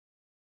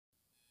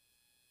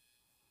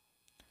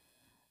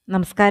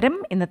നമസ്കാരം.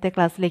 ഇന്നത്തെ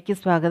ക്ലാസ്സിലേക്ക്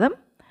സ്വാഗതം.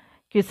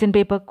 Question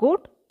paper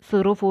code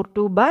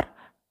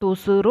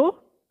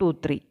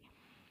 042/2023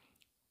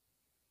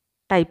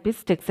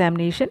 typist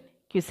examination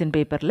question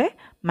പേപ്പറിലെ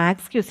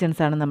maths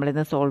questions ആണ്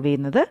നമ്മളിന്ന് സോൾവ്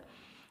ചെയ്യുന്നത്.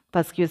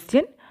 ഫസ്റ്റ്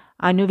ക്വസ്റ്റ്യൻ,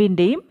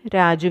 അനുവിൻ്റെയും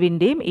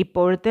രാജുവിൻ്റെയും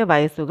ഇപ്പോഴത്തെ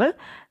വയസ്സുകൾ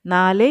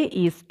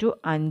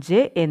 4:5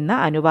 എന്ന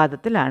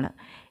അനുപാതത്തിലാണ്.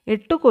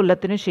 8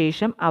 കൊല്ലത്തിനു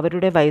ശേഷം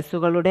അവരുടെ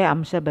വയസ്സുകളുടെ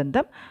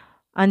അംശബന്ധം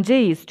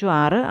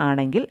 5:6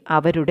 ആണെങ്കിൽ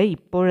അവരുടെ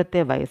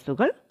ഇപ്പോഴത്തെ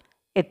വയസ്സുകൾ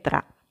എത്ര?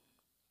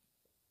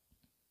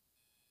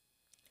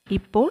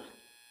 ഇപ്പോൾ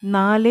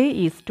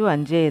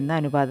 4:5 എന്ന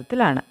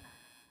അനുപാതത്തിലാണ്.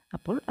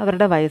 അപ്പോൾ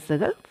അവരുടെ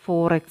വയസ്സുകൾ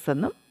 4x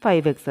എന്നും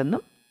 5x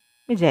എന്നും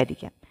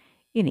വിചാരിക്കാം.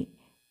 ഇനി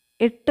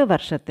 8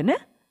 വർഷത്തിന്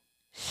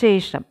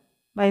ശേഷം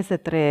വയസ്സ്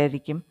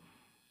എത്രയായിരിക്കും?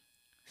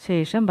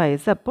 ശേഷം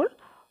വയസ്സ് അപ്പോൾ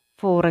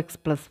 4x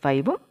 +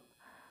 5ഉം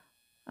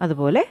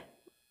അതുപോലെ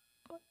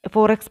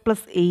 4x +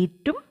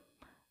 8ഉം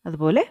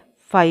അതുപോലെ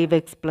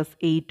 5x +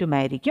 8ഉം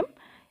ആയിരിക്കും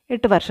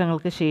 8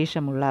 വർഷങ്ങൾക്ക്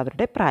ശേഷമുള്ള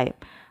അവരുടെ പ്രായം.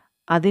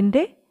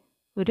 അതിൻ്റെ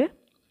ഒരു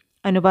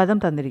അനുപാതം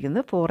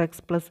തന്നിരിക്കുന്നത് 4x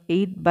 +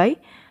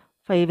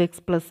 8/5x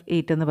 +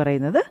 8 എന്ന്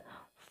പറയുന്നത്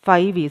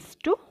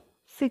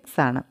 5:6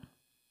 ആണ്.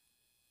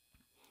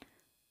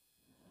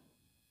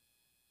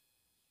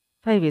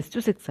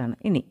 5:6 ആണ്.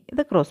 ഇനി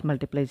ഇത് ക്രോസ്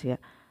മൾട്ടിപ്ലൈ ചെയ്യുക.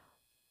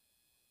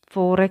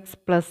 4x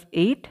 +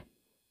 8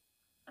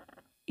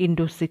 ×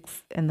 6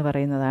 എന്ന്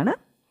പറയുന്നതാണ്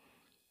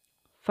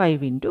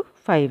 5 ×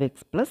 5x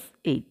 +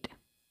 8.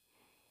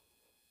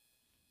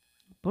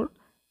 അപ്പോൾ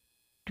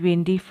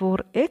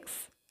 24x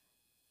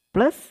 +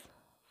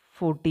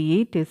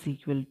 48 =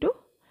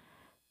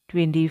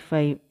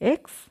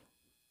 25x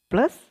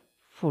 +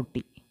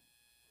 40.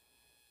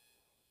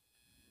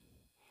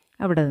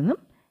 അവിടെ നിന്നും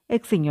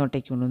x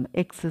ഇങ്ങോട്ടേക്ക് കൊണ്ടുവന്നു.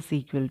 x =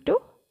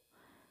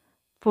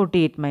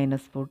 48 -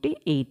 40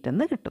 8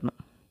 എന്ന് കിട്ടുന്നു.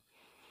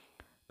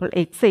 അപ്പോൾ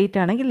x 8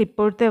 ആണെങ്കിൽ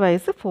ഇപ്പോഴത്തെ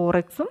വയസ്സ്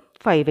 4xഉം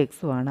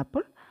 5xഉം ആണ്.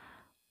 അപ്പോൾ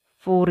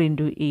 4 ×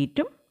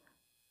 8ഉം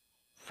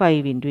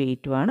 5 ×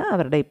 8ഉം ആണ്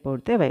അവരുടെ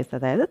ഇപ്പോഴത്തെ വയസ്സ്.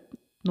 അതായത്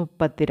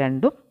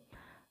 32ഉം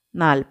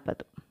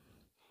 40ഉം.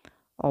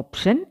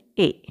 ഓപ്ഷൻ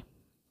എ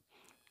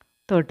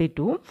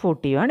 32ഉം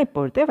 40ഉം ആണ്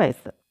ഇപ്പോഴത്തെ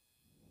വയസ്സ്.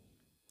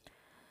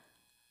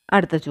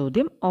 അടുത്ത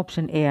ചോദ്യം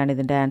ഓപ്ഷൻ എ ആണ്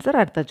ഇതിൻ്റെ ആൻസർ.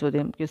 അടുത്ത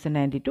ചോദ്യം ക്വസ്റ്റ്യൻ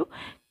 92.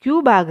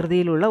 ക്യൂബ്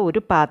ആകൃതിയിലുള്ള ഒരു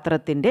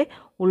പാത്രത്തിൻ്റെ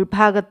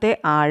ഉൾഭാഗത്തെ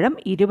ആഴം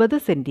 20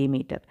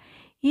 സെൻറ്റിമീറ്റർ.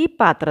 ഈ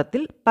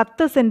പാത്രത്തിൽ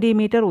 10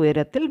 സെൻറ്റിമീറ്റർ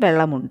ഉയരത്തിൽ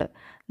വെള്ളമുണ്ട്.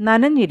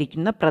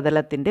 നനഞ്ഞിരിക്കുന്ന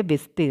പ്രതലത്തിൻ്റെ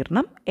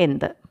വിസ്തീർണം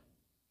എന്ത്?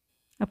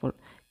 അപ്പോൾ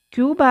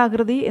ക്യൂബ്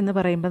ആകൃതി എന്ന്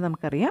പറയുമ്പോൾ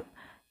നമുക്കറിയാം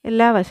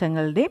എല്ലാ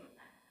വശങ്ങളുടെയും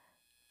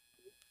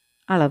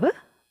അളവ്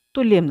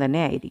തുല്യം തന്നെ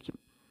ആയിരിക്കും.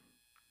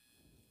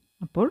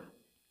 അപ്പോൾ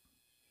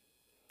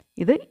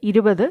ഇത്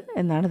 20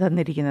 എന്നാണ്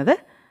തന്നിരിക്കുന്നത്.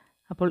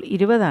 അപ്പോൾ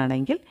 20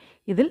 ആണെങ്കിൽ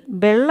ഇതിൽ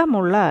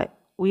വെള്ളമുള്ള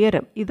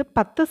ഉയരം ഇത്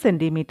 10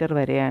 സെൻറ്റിമീറ്റർ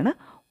വരെയാണ്.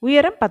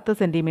 ഉയരം 10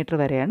 സെൻറ്റിമീറ്റർ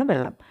വരെയാണ്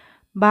വെള്ളം.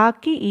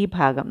 ബാക്കി ഈ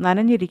ഭാഗം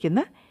നനഞ്ഞിരിക്കുന്ന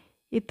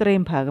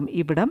ഇത്രയും ഭാഗം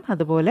ഇവിടം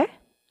അതുപോലെ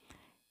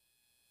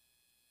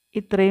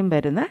ഇത്രയും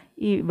വരുന്ന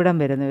ഇവിടം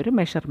വരുന്ന ഒരു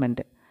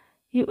മെഷർമെൻറ്റ്,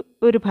 ഈ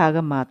ഒരു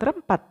ഭാഗം മാത്രം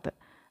 10.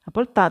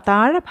 അപ്പോൾ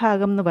താഴെ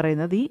ഭാഗം എന്ന്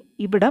പറയുന്നത്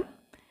ഇവിടം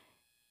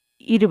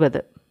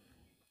 20.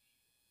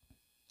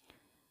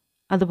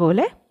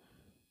 അതുപോലെ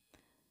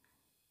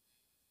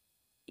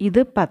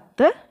ഇത്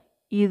 10,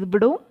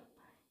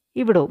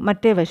 ഇവിടവും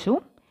മറ്റേ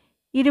വശവും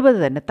 20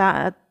 തന്നെ.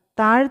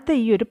 താഴത്തെ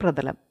ഈ ഒരു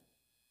പ്രതലം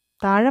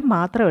താഴെ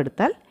മാത്രം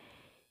എടുത്താൽ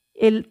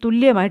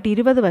തുല്യമായിട്ട്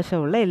 20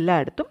 വശമുള്ള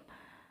എല്ലായിടത്തും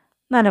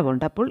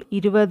നനവുണ്ട്. അപ്പോൾ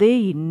 20 ×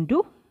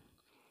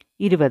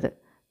 20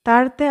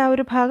 താഴത്തെ ആ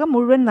ഒരു ഭാഗം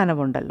മുഴുവൻ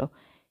നനവുണ്ടല്ലോ.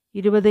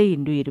 20 ×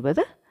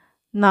 20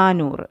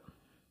 400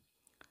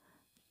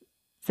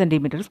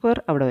 സെൻറ്റിമീറ്റർ²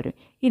 അവിടെ വരും.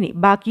 ഇനി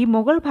ബാക്കി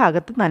മുകൾ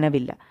ഭാഗത്ത്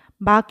നനവില്ല.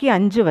 ബാക്കി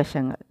 5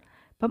 വശങ്ങൾ,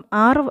 ഇപ്പം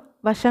 6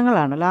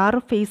 വശങ്ങളാണല്ലോ, 6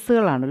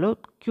 ഫേസുകളാണല്ലോ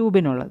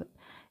ക്യൂബിനുള്ളത്.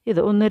 ഇത്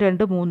 1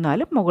 2 3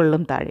 4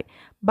 മുകളിലും താഴെ.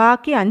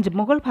 ബാക്കി 5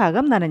 മുകൾ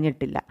ഭാഗം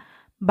നനഞ്ഞിട്ടില്ല.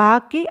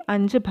 ബാക്കി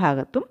 5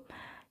 ഭാഗത്തും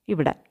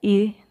ഇവിടെ ഈ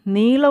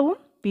നീളവും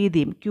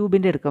വീതിയും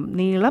ക്യൂബിൻ്റെ എടുക്കും.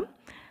 നീളം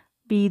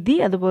വീതി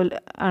അതുപോലെ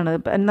ആണ്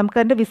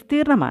നമുക്കതിൻ്റെ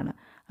വിസ്തീർണമാണ്.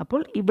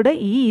 അപ്പോൾ ഇവിടെ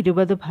ഈ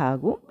 20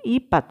 ഭാഗവും ഈ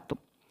 10ഉം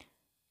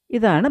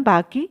ഇതാണ്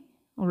ബാക്കി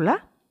ഉള്ള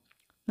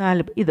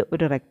 4. ഇത്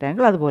ഒരു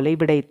റെക്റ്റാങ്കിൾ. അതുപോലെ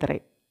ഇവിടെ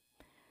ഇത്രയും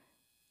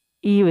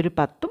ഈ ഒരു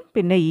 10ഉം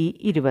പിന്നെ ഈ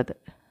 20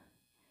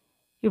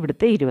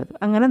 ഇവിടുത്തെ 20,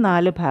 അങ്ങനെ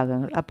 4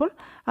 ഭാഗങ്ങൾ. അപ്പോൾ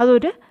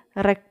അതൊരു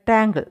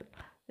റെക്റ്റാങ്കിൾ,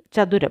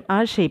 ചതുരം ആ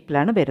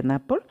ഷേപ്പിലാണ് വരുന്നത്.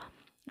 അപ്പോൾ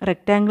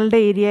റെക്റ്റാങ്കിളിൻ്റെ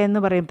ഏരിയ എന്ന്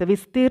പറയുന്നത്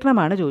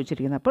വിസ്തീർണമാണ്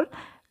ചോദിച്ചിരിക്കുന്നത്. അപ്പോൾ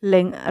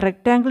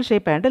റെക്റ്റാങ്കിൾ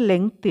ഷേപ്പ് ആയതുകൊണ്ട്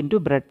ലെങ്ത് ×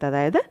 ബ്രെഡ്ത്ത്,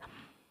 അതായത്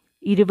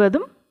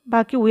 20ഉം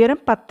ബാക്കി ഉയരം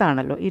 10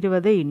 ആണല്ലോ. 20 ×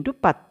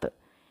 10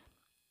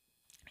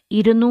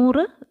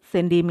 200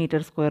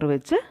 സെൻറ്റിമീറ്റർ²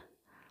 വെച്ച്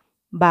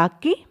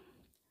ബാക്കി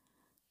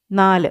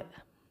 4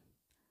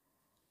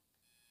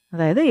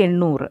 അതായത്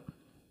 800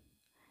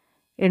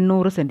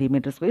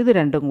 സെൻറ്റിമീറ്റർ². ഇത്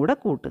രണ്ടും കൂടെ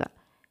കൂട്ടുക.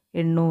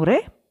 800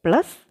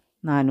 +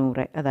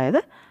 400 അതായത്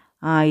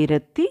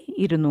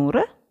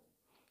 1200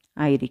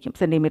 ആയിരിക്കും,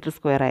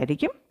 സെൻറ്റിമീറ്റർ²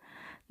 ആയിരിക്കും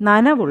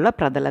നനവുള്ള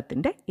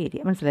പ്രതലത്തിൻ്റെ ഏരിയ.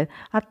 മനസ്സിലായി?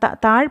 ആ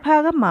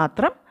താഴ്ഭാഗം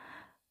മാത്രം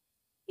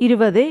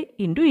 20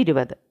 ×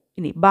 20.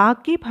 ഇനി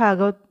ബാക്കി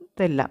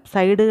പുറത്തെല്ലാം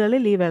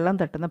സൈഡുകളിൽ ഈ വെള്ളം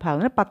തട്ടുന്ന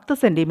ഭാഗങ്ങൾ 10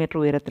 സെൻറ്റിമീറ്റർ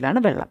ഉയരത്തിലാണ്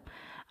വെള്ളം.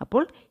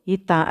 അപ്പോൾ ഈ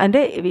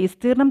അതിൻ്റെ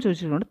വിസ്തീർണം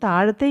ചോദിച്ചിട്ടുണ്ട്.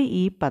 താഴത്തെ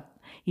ഈ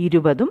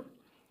 20ഉം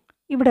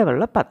ഇവിടെ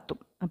ഉള്ള 10ഉം.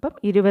 അപ്പം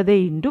 20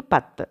 ×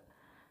 10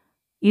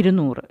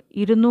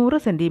 200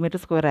 സെൻറ്റിമീറ്റർ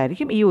സ്ക്വയർ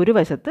ആയിരിക്കും ഈ ഒരു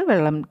വശത്ത്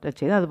വെള്ളം ടച്ച്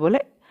ചെയ്യുന്നത്. അതുപോലെ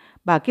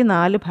ബാക്കി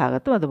 4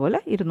 ഭാഗത്തും അതുപോലെ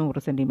 200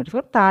 സെൻറ്റിമീറ്റർ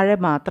സ്ക്വയർ. താഴെ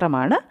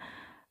മാത്രമാണ്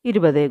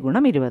 20 ×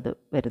 20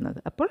 വരുന്നത്.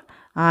 അപ്പോൾ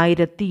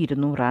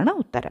 1200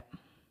 ഉത്തരം.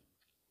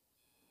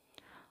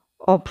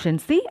 Option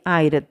C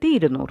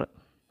 1200.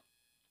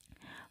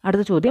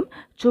 അടുത്ത ചോദ്യം,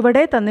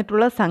 ചുവടെ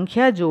തന്നിട്ടുള്ള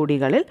സംഖ്യാ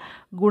ജോഡികളിൽ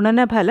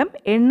ഗുണനഫലം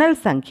എണ്ണൽ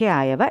സംഖ്യ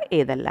ആയവ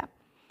ഏതെല്ലാം?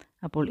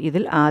 അപ്പോൾ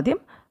ഇതിൽ ആദ്യം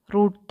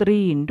 √3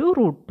 ×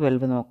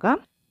 √12 നോക്കാം.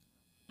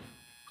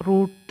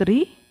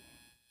 √3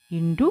 ×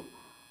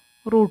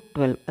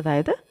 √12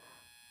 അതായത്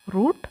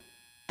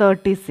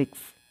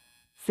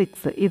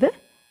 √36 ഇത്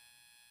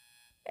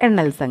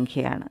എണ്ണൽ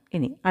സംഖ്യയാണ്.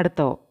 ഇനി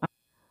അടുത്തോ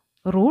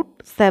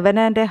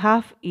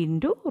 √7.5 ×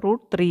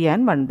 √3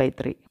 and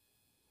 1/3.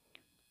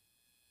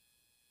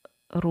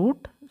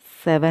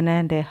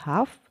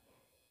 √7.5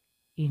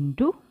 ×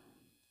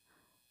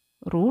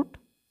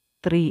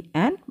 √3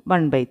 and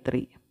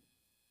 1/3.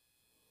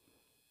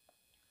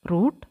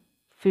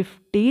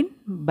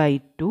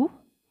 √15/2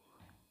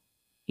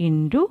 ×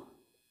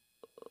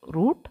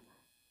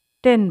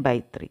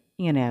 √10/3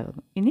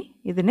 ഇങ്ങനെയാകുന്നു. ഇനി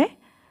ഇതിനെ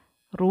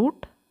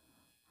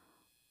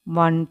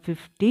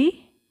 √150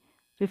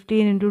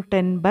 15 ×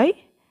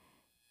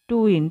 10/2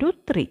 ×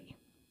 3.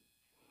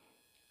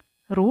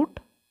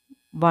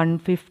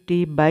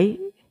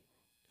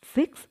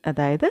 √150/6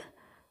 അതായത്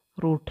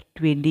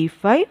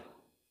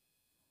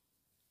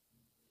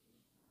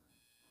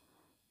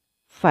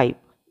 √25/5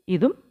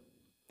 ഇതും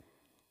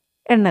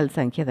എണ്ണൽ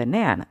സംഖ്യ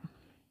തന്നെയാണ്.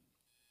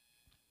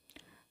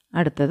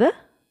 അടുത്തത്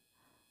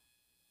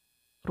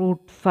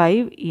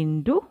 √5 ×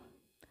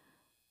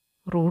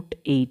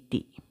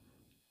 √80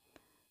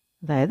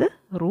 അതായത്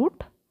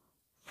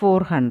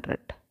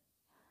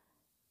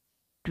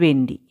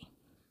 √420.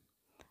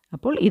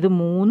 അപ്പോൾ ഇത്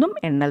 3ഉം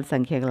എണ്ണൽ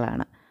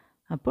സംഖ്യകളാണ്.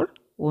 അപ്പോൾ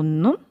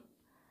 1ഉം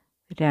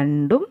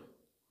 2ഉം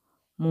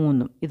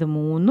 3ഉം ഇത്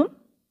 3ഉം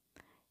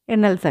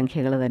എണ്ണൽ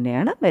സംഖ്യകൾ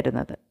തന്നെയാണ്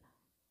വരുന്നത്.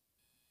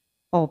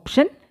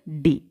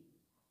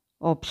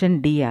 ഓപ്ഷൻ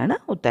ഡി ആണ്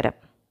ഉത്തരം.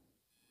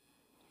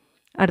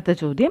 അടുത്ത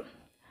ചോദ്യം,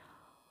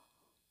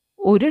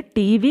 ഒരു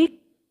TV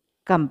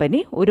കമ്പനി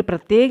ഒരു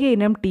പ്രത്യേക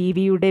ഇനം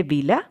TVയുടെ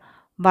വില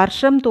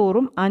വർഷം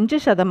തോറും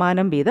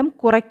 5% വീതം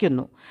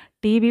കുറയ്ക്കുന്നു.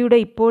 TVയുടെ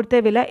ഇപ്പോഴത്തെ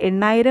വില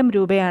 8000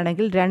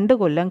 രൂപയാണെങ്കിൽ 2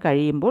 കൊല്ലം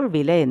കഴിയുമ്പോൾ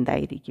വില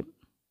എന്തായിരിക്കും?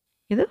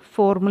 ഇത്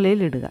ഫോർമുലയിൽ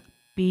ഇടുക.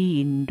 P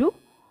 ×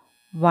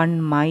 1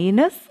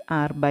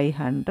 -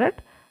 R/100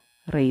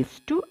 raised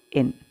to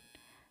n.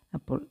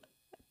 അപ്പോൾ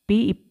P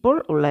ഇപ്പോൾ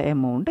ഉള്ള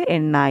എമൗണ്ട്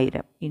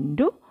 8000 ×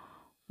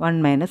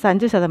 1 -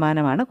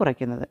 5%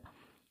 കുറയ്ക്കുന്നത്.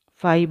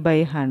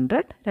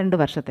 5/100 2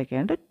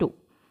 വർഷത്തേക്കാണ്ട് 2.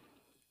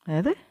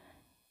 അതായത്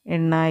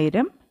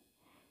 8000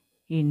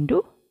 × 100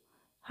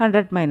 -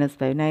 5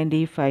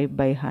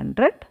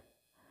 95/100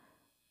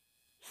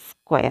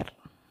 സ്ക്വയർ.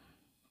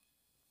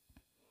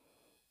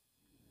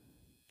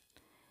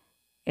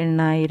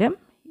 8000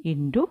 ×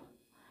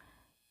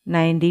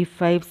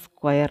 95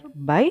 സ്ക്വയർ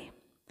ബൈ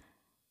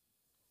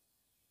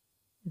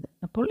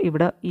അപ്പോൾ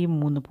ഇവിടെ ഈ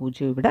 3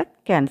 0 ഇവിടെ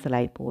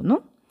ക്യാൻസലായി പോകുന്നു.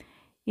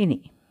 ഇനി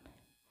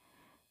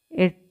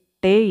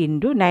 8 ×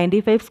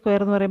 95 സ്ക്വയർ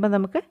എന്ന് പറയുമ്പോൾ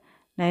നമുക്ക്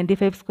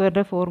 95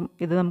 സ്ക്വയറിൻ്റെ ഫോർം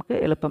ഇത് നമുക്ക്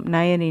എളുപ്പം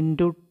 9 ×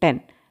 10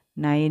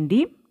 90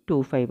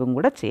 25ഉം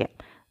കൂടെ ചെയ്യാം.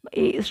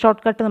 ഈ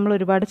ഷോർട്ട് കട്ട് നമ്മൾ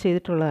ഒരുപാട്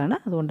ചെയ്തിട്ടുള്ളതാണ്,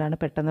 അതുകൊണ്ടാണ്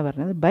പെട്ടെന്ന്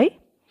പറഞ്ഞത്. ബൈ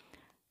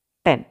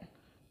 10.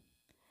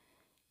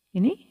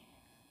 ഇനി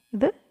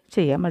ഇത്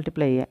ചെയ്യാം,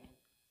 മൾട്ടിപ്ലൈ ചെയ്യാം.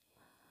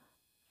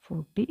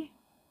 40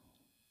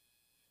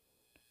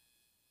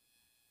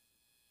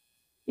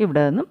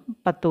 ഇവിടെ നിന്നും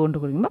 10 കൊണ്ട്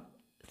കുറിക്കുമ്പോൾ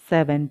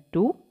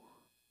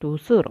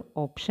 7220.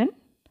 ഓപ്ഷൻ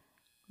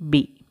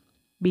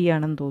ബി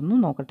ആണെന്ന് തോന്നുന്നു,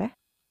 നോക്കട്ടെ.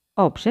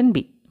 Option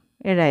B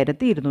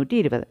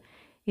 7220.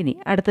 ഇനി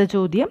അടുത്ത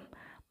ചോദ്യം,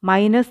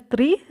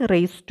 -3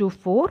 raised to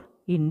 4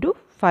 ×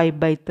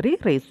 5/3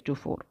 raised to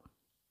 4.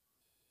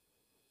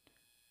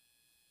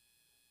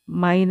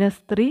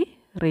 -3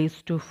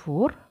 raised to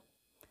 4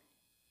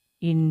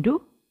 ×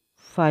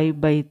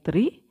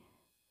 5/3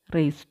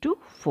 raised to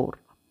 4.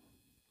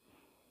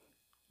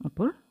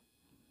 അപ്പോൾ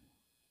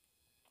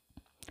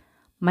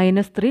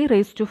 -3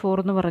 raised to 4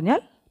 എന്ന്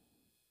പറഞ്ഞാൽ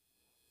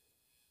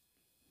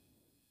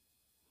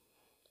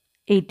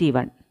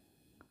 81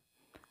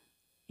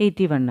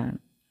 ആണ്.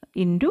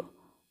 Into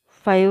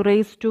 5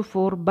 raised to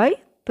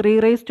 4/3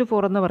 raised to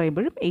 4 എന്ന്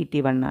പറയുമ്പോഴും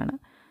 81 ആണ്.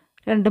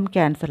 രണ്ടും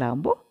ക്യാൻസൽ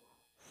ആകുമ്പോൾ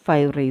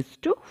 5 raised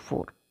to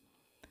 4.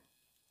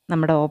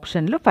 നമ്മുടെ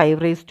ഓപ്ഷനിൽ 5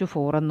 raised to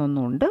 4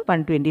 എന്നൊന്നുണ്ട്,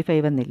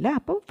 125 എന്നില്ല.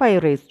 അപ്പോൾ 5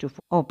 raised to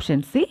 4. Option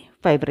C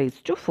 5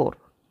 raised to 4.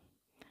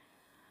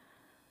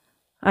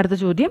 അടുത്ത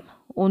ചോദ്യം,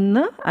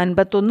 1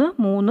 51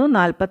 3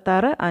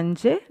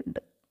 46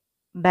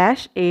 5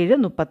 -7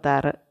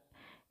 36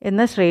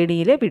 എന്ന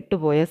ശ്രേണിയിലെ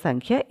വിട്ടുപോയ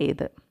സംഖ്യ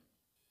ഏത്?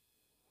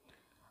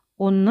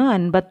 1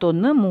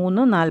 51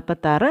 3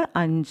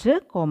 46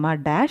 5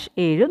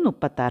 -7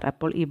 36.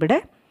 അപ്പോൾ ഇവിടെ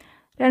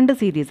 2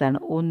 സീരീസാണ്.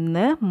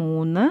 1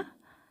 3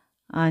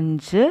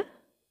 5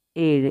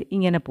 7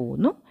 ഇങ്ങനെ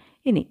പോകുന്നു.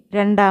 ഇനി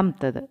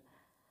രണ്ടാമത്തത്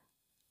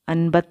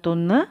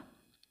 51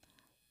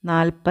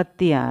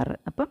 46.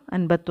 അപ്പം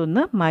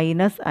 51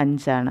 മൈനസ്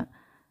 5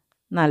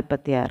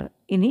 46.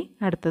 ഇനി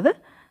അടുത്തത്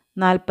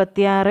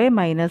 46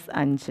 മൈനസ്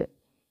 5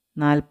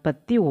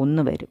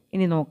 41 വരും.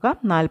 ഇനി നോക്കാം,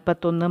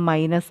 41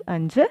 മൈനസ്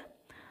 5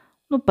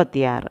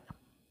 36.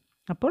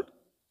 അപ്പോൾ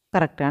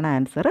കറക്റ്റാണ്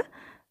ആൻസർ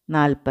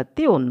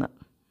 41.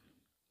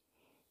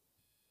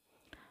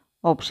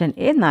 Option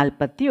A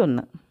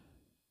 41.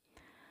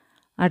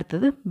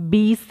 അടുത്തത്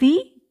BC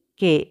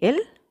KL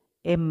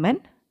MN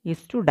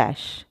is to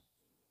dash.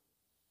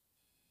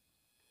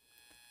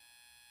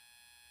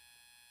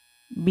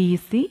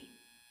 BC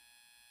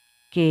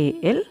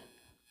KL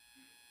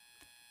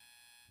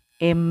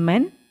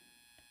MN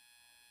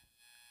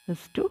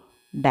is to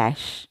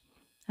dash.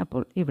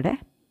 അപ്പോൾ ഇവിടെ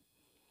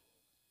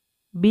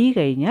B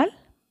കഴിഞ്ഞാൽ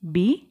B,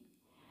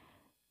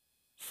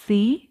 C,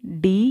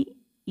 D,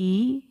 E,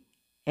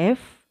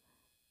 F,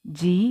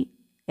 G,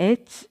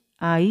 H,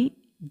 I,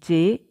 J,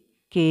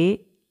 K,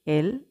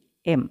 L,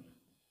 M.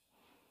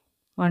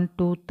 1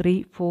 2 3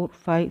 4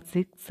 5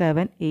 6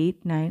 7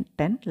 8 9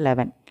 10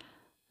 11.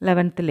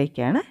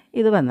 11ത്തിലേക്കാണ്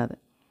ഇത് വന്നത്.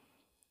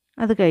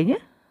 അത് കഴിഞ്ഞ്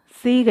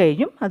സി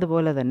കഴിഞ്ഞും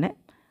അതുപോലെ തന്നെ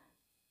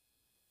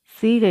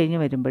സി കഴിഞ്ഞ്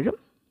വരുമ്പോഴും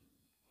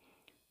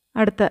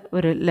അടുത്ത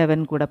ഒരു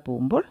 11 കൂടെ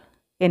പോകുമ്പോൾ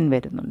N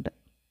വരുന്നുണ്ട്.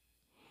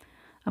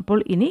 അപ്പോൾ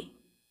ഇനി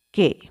K,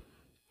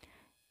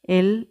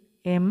 L,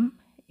 M,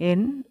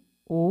 N,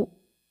 O,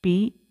 P,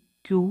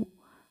 Q,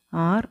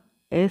 R,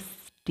 S,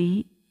 T,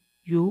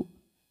 U,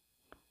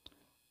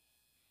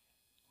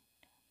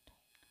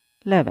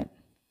 11.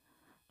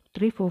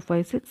 3 4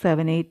 5 6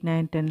 7 8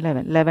 9 10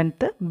 11.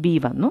 11th B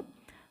വന്നു.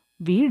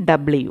 V,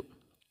 W,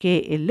 K,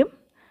 Lഉം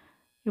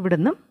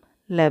ഇവിടുന്നും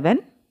 11,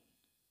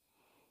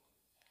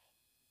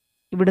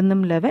 ഇവിടുന്നും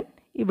 11,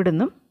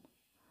 ഇവിടുന്നും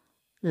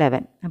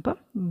 11. അപ്പം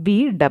V,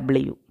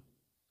 W.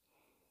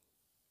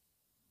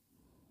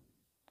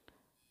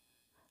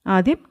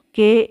 ആദ്യം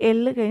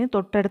KL കഴിഞ്ഞ്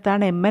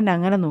തൊട്ടടുത്താണ് MN,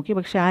 അങ്ങനെ നോക്കി.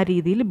 പക്ഷെ ആ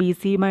രീതിയിൽ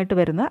BCയുമായിട്ട്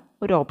വരുന്ന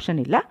ഒരു ഓപ്ഷൻ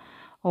ഇല്ല.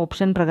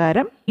 ഓപ്ഷൻ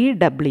പ്രകാരം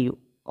EW,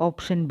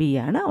 ഓപ്ഷൻ ബി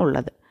ആണ്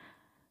ഉള്ളത്.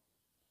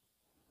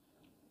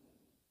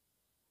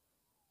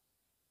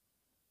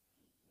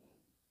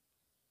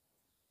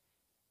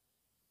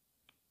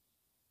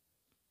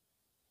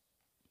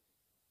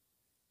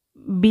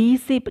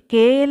 BC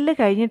KL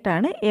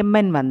കഴിഞ്ഞിട്ടാണ്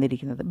MN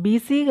വന്നിരിക്കുന്നത്.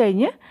 BC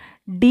കഴിഞ്ഞ്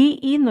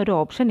DE എന്നൊരു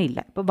ഓപ്ഷൻ ഇല്ല.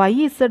 ഇപ്പോൾ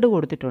YZ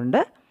കൊടുത്തിട്ടുണ്ട്,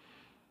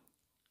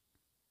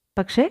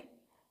 പക്ഷേ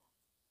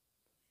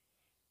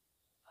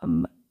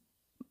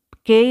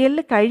KL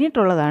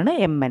കഴിഞ്ഞിട്ടുള്ളതാണ്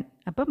MN.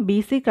 അപ്പം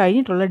BC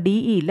കഴിഞ്ഞിട്ടുള്ള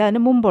DE ഇല്ല,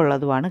 അതിന്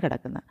മുമ്പുള്ളതുമാണ്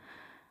കിടക്കുന്നത്.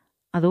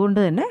 അതുകൊണ്ട്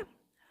തന്നെ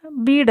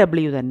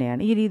BW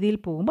തന്നെയാണ്. ഈ രീതിയിൽ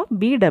പോകുമ്പോൾ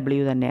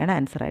BW തന്നെയാണ്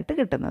ആൻസറായിട്ട്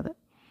കിട്ടുന്നത്.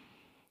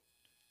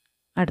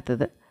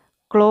 അടുത്തത്,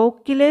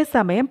 ക്ലോക്കിലെ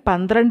സമയം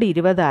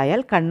 12:20 ആയാൽ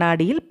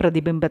കണ്ണാടിയിൽ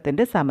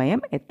പ്രതിബിംബത്തിൻ്റെ സമയം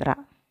എത്ര?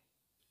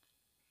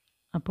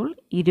 അപ്പോൾ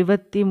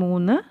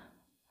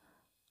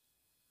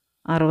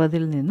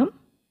 23:60 നിന്നും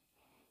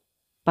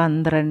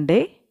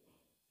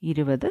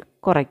 12:20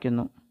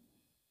 കുറയ്ക്കുന്നു.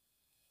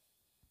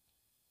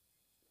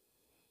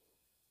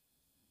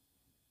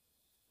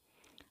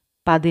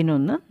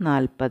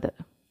 11:40.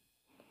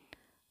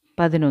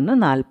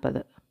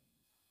 11:40.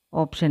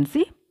 Option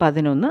C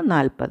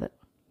 11:40.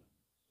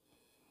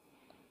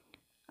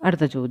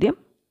 അടുത്ത ചോദ്യം,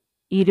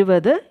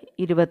 20,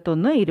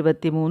 21,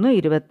 23,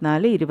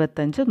 24,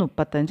 25,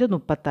 35,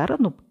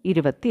 36,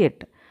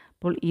 28.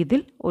 അപ്പോൾ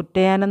ഇതിൽ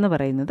ഒറ്റയാനെന്ന്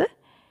പറയുന്നത്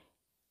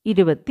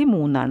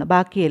 23.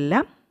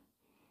 ബാക്കിയെല്ലാം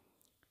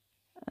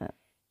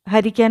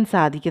ഹരിക്കാൻ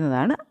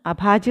സാധിക്കുന്നതാണ്.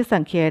 അഭാജ്യ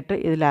സംഖ്യയായിട്ട്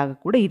ഇതിലാകെ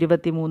കൂടെ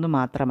 23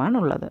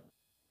 മാത്രമാണുള്ളത്.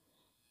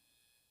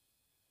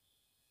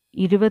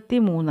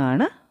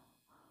 23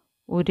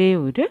 ഒരേ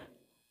ഒരു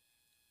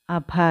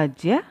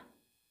അഭാജ്യ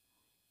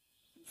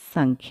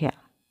സംഖ്യ.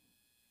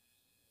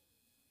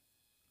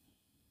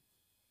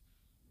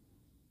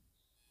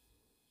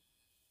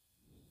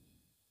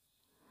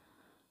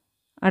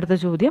 അടുത്ത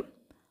ചോദ്യം,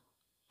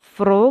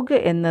 ഫ്രോഗ്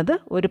എന്നത്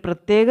ഒരു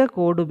പ്രത്യേക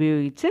കോഡ്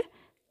ഉപയോഗിച്ച്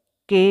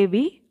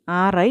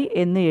KVRI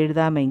എന്ന്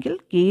എഴുതാമെങ്കിൽ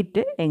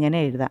ഗേറ്റ് എങ്ങനെ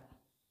എഴുതാം?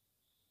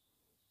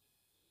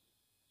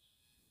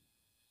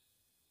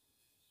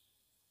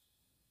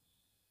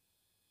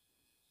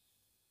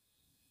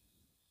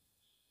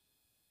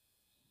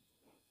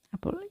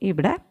 അപ്പോൾ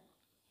ഇവിടെ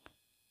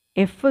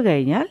F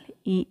കഴിഞ്ഞാൽ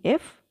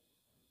EF,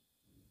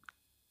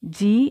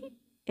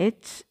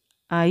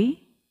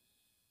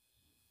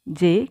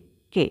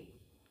 GHIJK.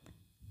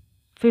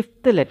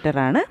 5th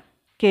ലെറ്ററാണ്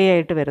K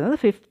ആയിട്ട് വരുന്നത്,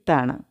 5th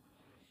ആണ്.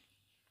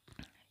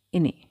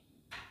 ഇനി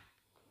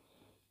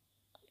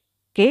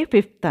K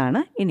 5th ആണ്.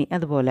 ഇനി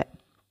അതുപോലെ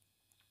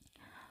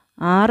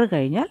 6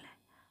 കഴിഞ്ഞാൽ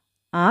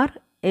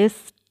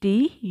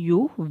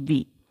RSTUV,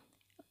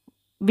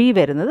 V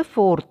വരുന്നത്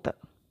 4th.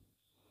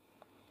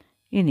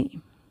 ഇനി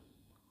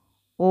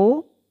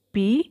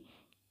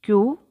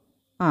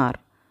OPQR,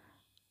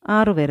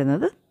 6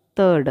 വരുന്നത്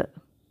 3rd.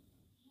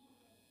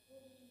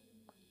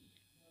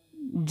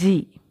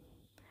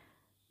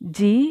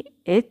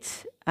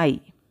 GHI,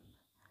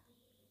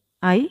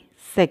 I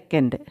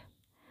 2nd.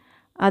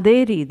 അതേ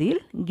രീതിയിൽ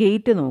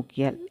ഗേറ്റ്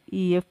നോക്കിയാൽ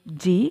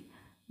EFG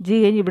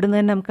കഴിഞ്ഞ് ഇവിടുന്ന്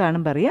തന്നെ നമുക്ക്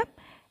കാണുമ്പോൾ അറിയാം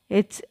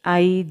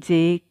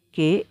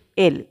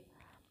HIJKL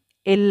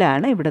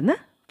ആണ് ഇവിടുന്ന്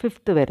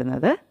 5th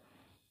വരുന്നത്.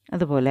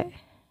 അതുപോലെ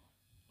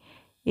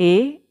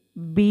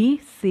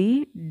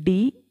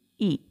ABCDE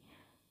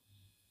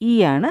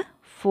ആണ്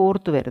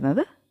 4th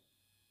വരുന്നത്.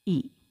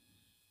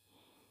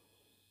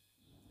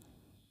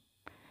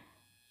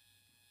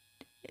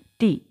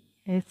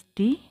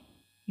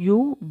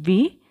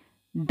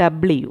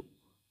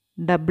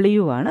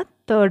 TSTUVW ആണ്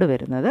 3rd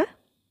വരുന്നത്.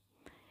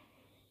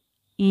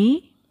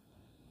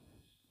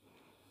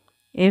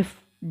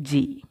 EFG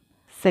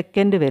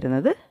 2nd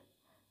വരുന്നത്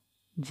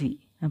G.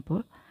 അപ്പോൾ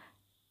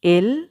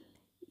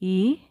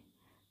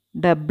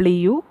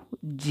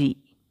LEWG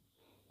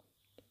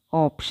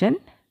ഓപ്ഷൻ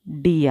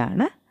ഡി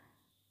ആണ്.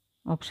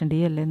 ഓപ്ഷൻ ഡി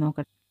അല്ലേ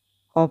നോക്കട്ടെ.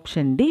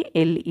 ഓപ്ഷൻ ഡി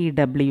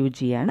LEWG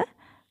ആണ്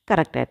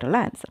കറക്റ്റായിട്ടുള്ള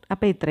ആൻസർ.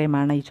 അപ്പോൾ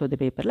ഇത്രയുമാണ് ഈ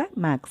ചോദ്യപേപ്പറിലെ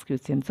മാത്സ്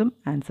ക്വസ്റ്റ്യൻസും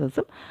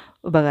ആൻസേഴ്സും.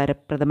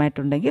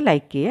 ഉപകാരപ്രദമായിട്ടുണ്ടെങ്കിൽ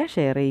ലൈക്ക് ചെയ്യുക,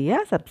 ഷെയർ ചെയ്യുക,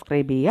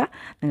 സബ്സ്ക്രൈബ് ചെയ്യുക.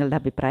 നിങ്ങളുടെ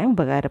അഭിപ്രായം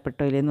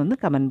ഉപകാരപ്പെട്ടോ ഇല്ലെന്നൊന്ന്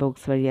കമൻറ്റ്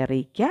ബോക്സ് വഴി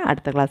അറിയിക്കുക.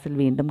 അടുത്ത ക്ലാസ്സിൽ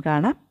വീണ്ടും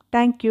കാണാം.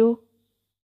 താങ്ക്